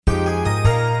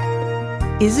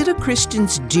Is it a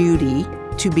Christian's duty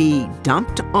to be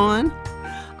dumped on?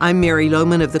 I'm Mary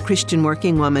Lohman of the Christian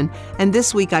Working Woman, and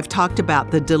this week I've talked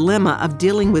about the dilemma of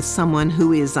dealing with someone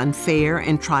who is unfair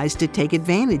and tries to take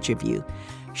advantage of you.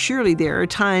 Surely there are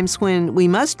times when we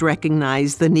must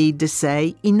recognize the need to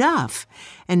say enough,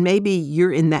 and maybe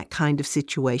you're in that kind of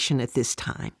situation at this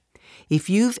time.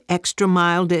 If you've extra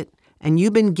miled it, and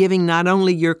you've been giving not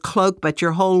only your cloak but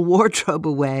your whole wardrobe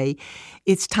away,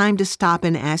 it's time to stop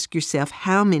and ask yourself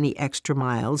how many extra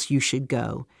miles you should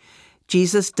go.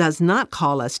 Jesus does not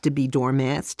call us to be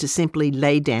doormats, to simply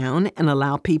lay down and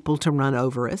allow people to run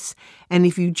over us. And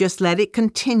if you just let it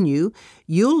continue,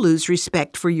 you'll lose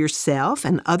respect for yourself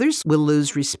and others will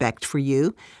lose respect for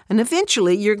you. And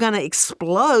eventually you're going to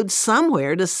explode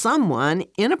somewhere to someone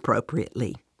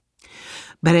inappropriately.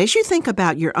 But as you think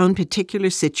about your own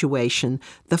particular situation,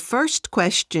 the first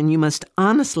question you must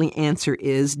honestly answer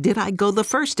is, did I go the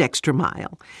first extra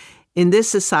mile? In this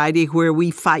society where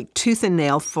we fight tooth and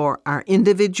nail for our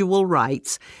individual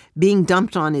rights, being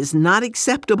dumped on is not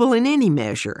acceptable in any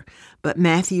measure. But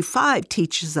Matthew 5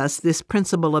 teaches us this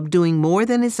principle of doing more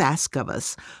than is asked of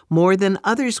us, more than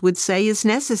others would say is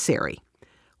necessary.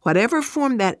 Whatever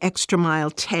form that extra mile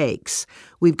takes,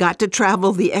 we've got to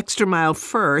travel the extra mile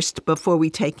first before we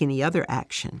take any other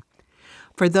action.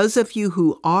 For those of you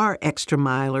who are extra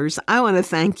milers, I want to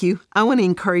thank you. I want to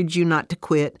encourage you not to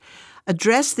quit.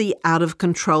 Address the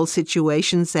out-of-control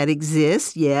situations that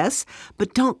exist, yes,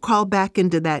 but don't crawl back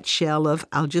into that shell of,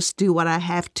 I'll just do what I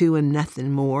have to and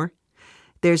nothing more.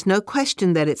 There's no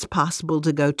question that it's possible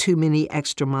to go too many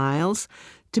extra miles,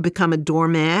 to become a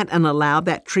doormat and allow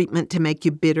that treatment to make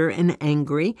you bitter and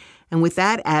angry. And with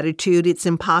that attitude, it's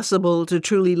impossible to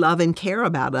truly love and care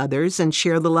about others and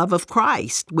share the love of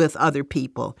Christ with other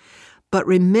people. But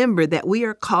remember that we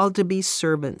are called to be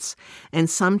servants, and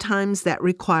sometimes that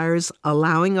requires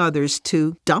allowing others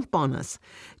to dump on us.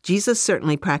 Jesus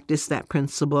certainly practiced that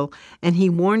principle, and he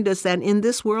warned us that in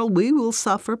this world we will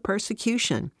suffer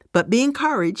persecution. But be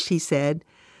encouraged, he said,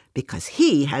 because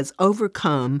he has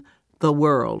overcome the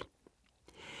world.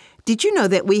 Did you know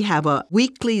that we have a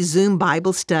weekly Zoom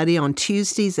Bible study on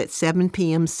Tuesdays at 7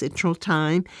 p.m. Central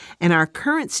Time? And our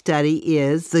current study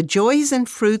is The Joys and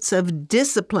Fruits of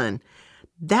Discipline.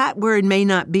 That word may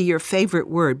not be your favorite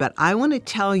word, but I want to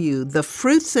tell you the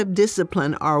fruits of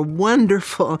discipline are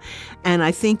wonderful, and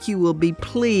I think you will be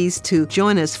pleased to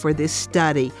join us for this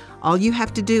study. All you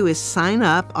have to do is sign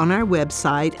up on our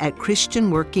website at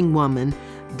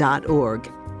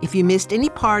christianworkingwoman.org. If you missed any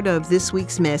part of this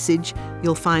week's message,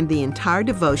 you'll find the entire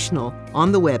devotional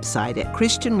on the website at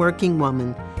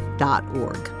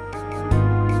christianworkingwoman.org.